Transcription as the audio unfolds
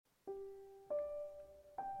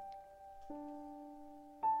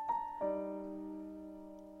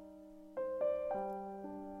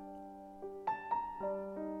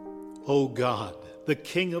O God, the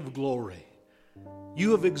King of glory,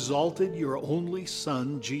 you have exalted your only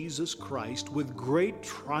Son, Jesus Christ, with great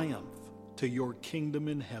triumph to your kingdom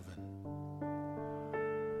in heaven.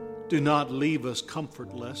 Do not leave us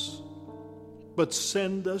comfortless, but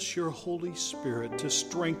send us your Holy Spirit to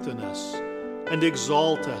strengthen us and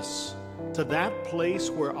exalt us to that place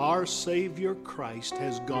where our Savior Christ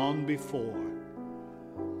has gone before,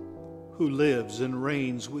 who lives and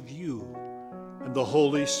reigns with you and the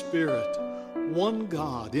Holy Spirit, one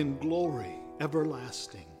God in glory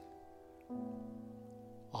everlasting.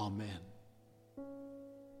 Amen.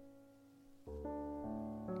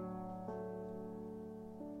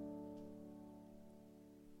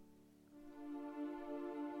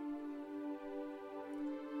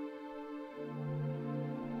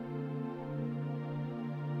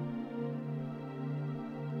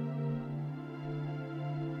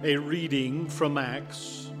 A reading from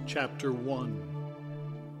Acts chapter 1.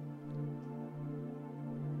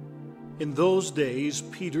 In those days,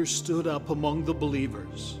 Peter stood up among the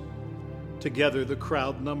believers. Together the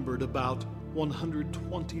crowd numbered about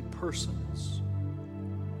 120 persons.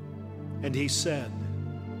 And he said,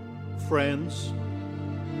 "Friends,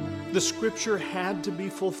 the scripture had to be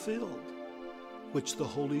fulfilled, which the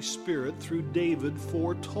Holy Spirit through David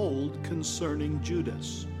foretold concerning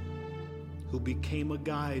Judas, who became a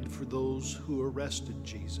guide for those who arrested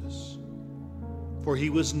Jesus. For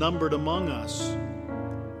he was numbered among us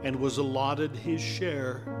and was allotted his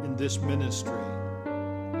share in this ministry."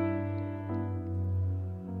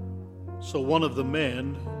 So one of the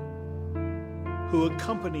men who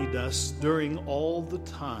accompanied us during all the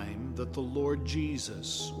time that the Lord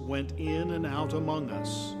Jesus went in and out among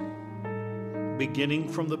us, beginning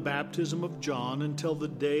from the baptism of John until the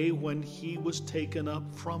day when he was taken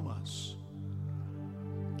up from us,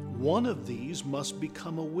 one of these must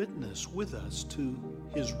become a witness with us to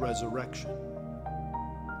his resurrection.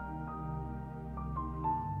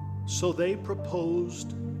 So they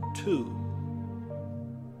proposed two: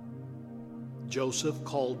 Joseph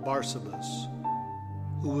called Barsabas,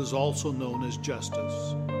 who was also known as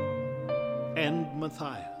Justus, and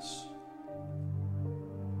Matthias.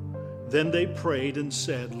 Then they prayed and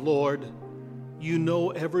said, "Lord, you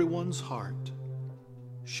know everyone's heart.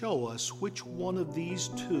 Show us which one of these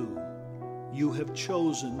two you have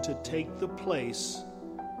chosen to take the place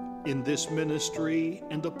in this ministry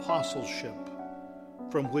and apostleship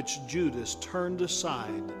from which Judas turned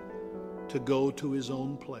aside to go to his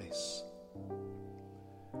own place."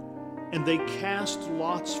 And they cast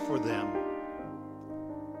lots for them,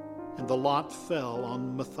 and the lot fell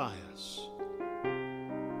on Matthias,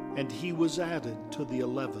 and he was added to the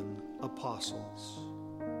 11 apostles.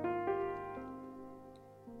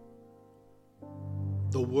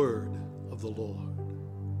 The word of the Lord.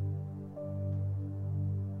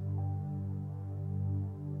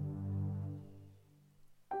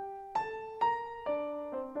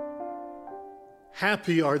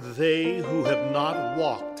 Happy are they who have not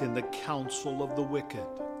walked in the counsel of the wicked,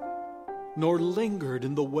 nor lingered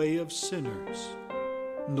in the way of sinners,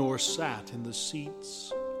 nor sat in the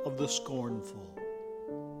seats of the scornful.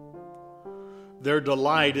 Their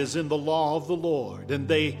delight is in the law of the Lord, and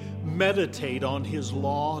they meditate on his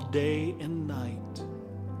law day and night.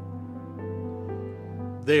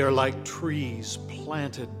 They are like trees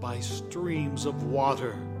planted by streams of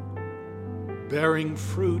water, bearing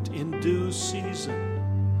fruit in due season,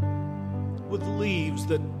 with leaves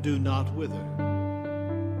that do not wither.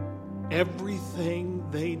 Everything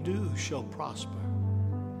they do shall prosper.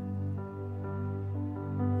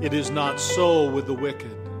 It is not so with the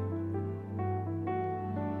wicked.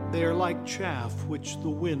 They are like chaff which the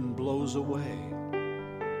wind blows away.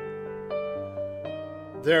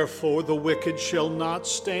 Therefore the wicked shall not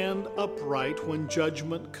stand upright when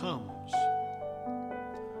judgment comes,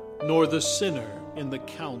 nor the sinner in the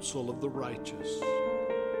counsel of the righteous.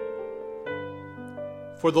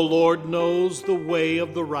 For the Lord knows the way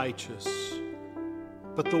of the righteous,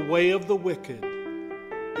 but the way of the wicked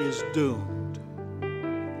is doomed.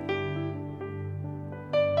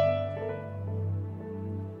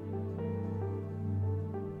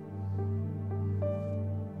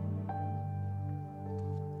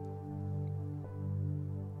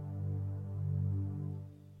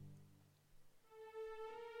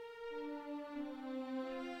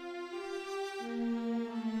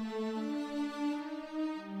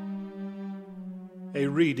 A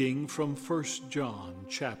reading from 1 John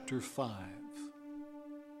chapter 5.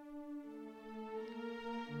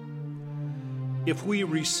 If we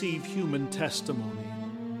receive human testimony,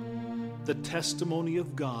 the testimony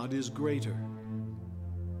of God is greater.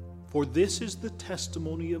 For this is the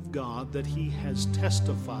testimony of God that he has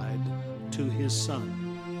testified to his Son.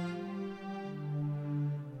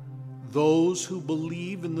 Those who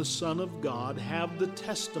believe in the Son of God have the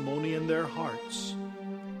testimony in their hearts.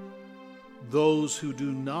 Those who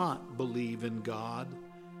do not believe in God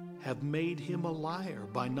have made him a liar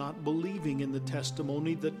by not believing in the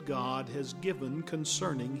testimony that God has given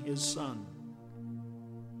concerning his Son.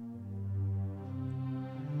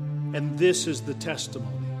 And this is the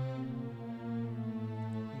testimony.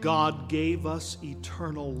 God gave us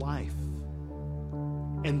eternal life,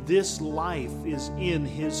 and this life is in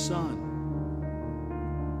his Son.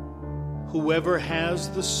 Whoever has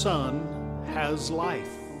the Son has life.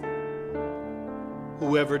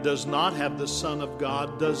 Whoever does not have the Son of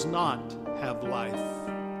God does not have life.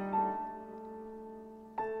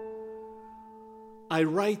 I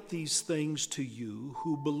write these things to you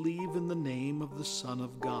who believe in the name of the Son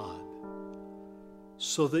of God,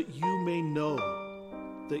 so that you may know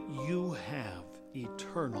that you have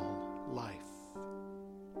eternal life.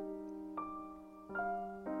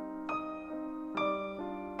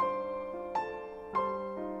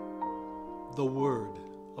 The word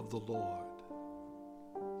of the Lord.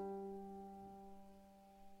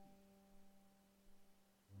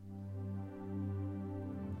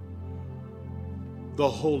 The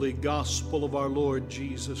Holy Gospel of our Lord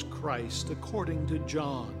Jesus Christ according to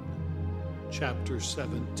John, chapter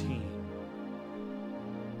 17.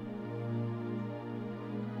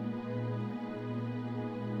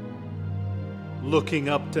 Looking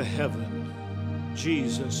up to heaven,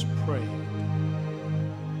 Jesus prayed,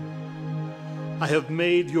 I have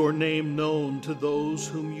made your name known to those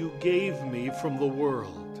whom you gave me from the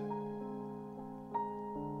world.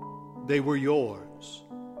 They were yours,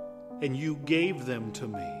 and you gave them to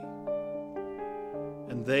me,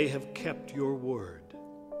 and they have kept your word.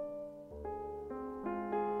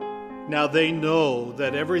 Now they know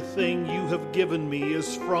that everything you have given me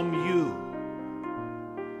is from you.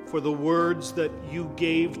 For the words that you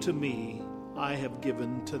gave to me, I have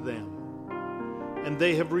given to them, and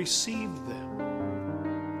they have received them,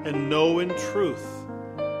 and know in truth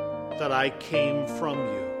that I came from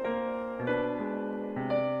you.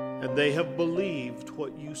 And they have believed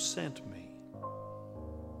what you sent me.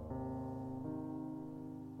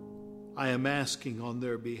 I am asking on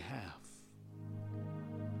their behalf.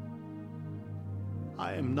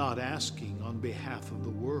 I am not asking on behalf of the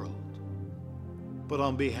world, but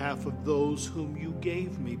on behalf of those whom you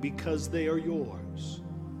gave me, because they are yours.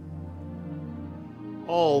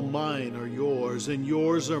 All mine are yours, and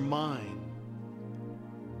yours are mine,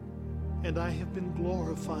 and I have been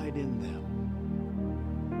glorified in them.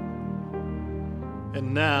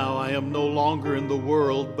 And now I am no longer in the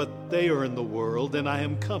world, but they are in the world, and I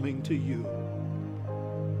am coming to you.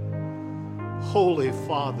 Holy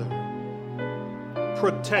Father,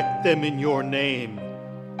 protect them in your name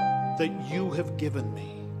that you have given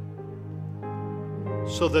me,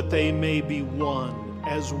 so that they may be one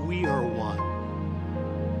as we are one.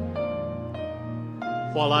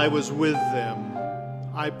 While I was with them,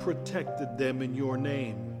 I protected them in your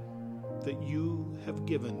name that you have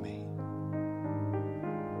given me.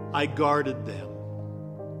 I guarded them,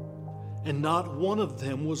 and not one of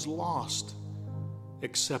them was lost,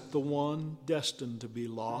 except the one destined to be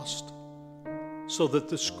lost, so that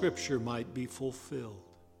the scripture might be fulfilled.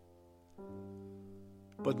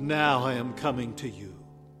 But now I am coming to you,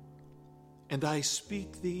 and I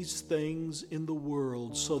speak these things in the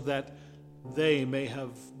world so that they may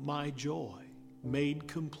have my joy made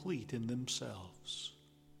complete in themselves.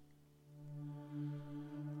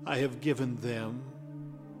 I have given them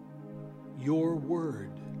your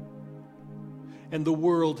word, and the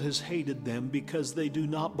world has hated them because they do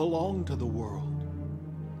not belong to the world,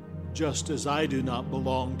 just as I do not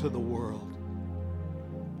belong to the world.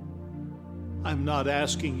 I'm not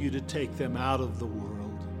asking you to take them out of the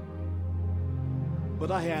world, but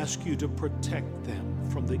I ask you to protect them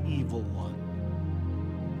from the evil one.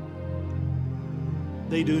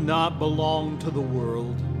 They do not belong to the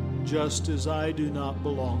world, just as I do not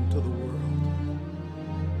belong to the world.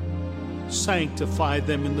 Sanctify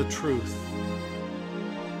them in the truth.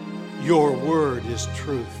 Your word is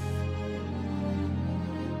truth.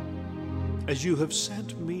 As you have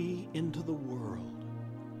sent me into the world,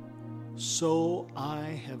 so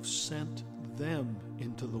I have sent them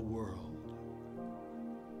into the world.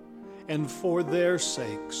 And for their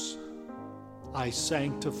sakes I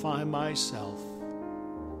sanctify myself,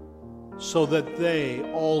 so that they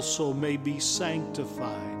also may be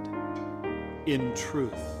sanctified in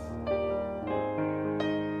truth.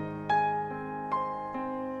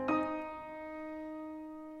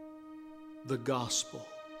 The Gospel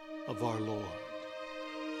of our Lord.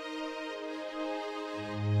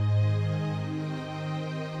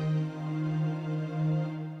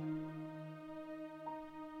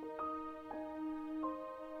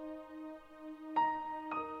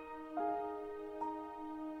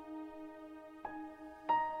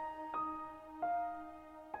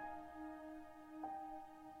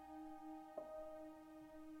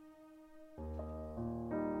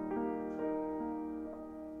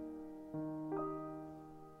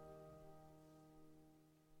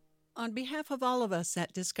 On behalf of all of us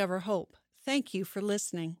at Discover Hope, thank you for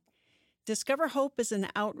listening. Discover Hope is an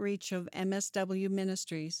outreach of MSW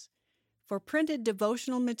Ministries. For printed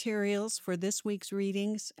devotional materials for this week's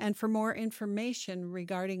readings and for more information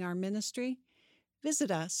regarding our ministry, visit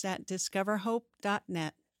us at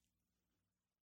discoverhope.net.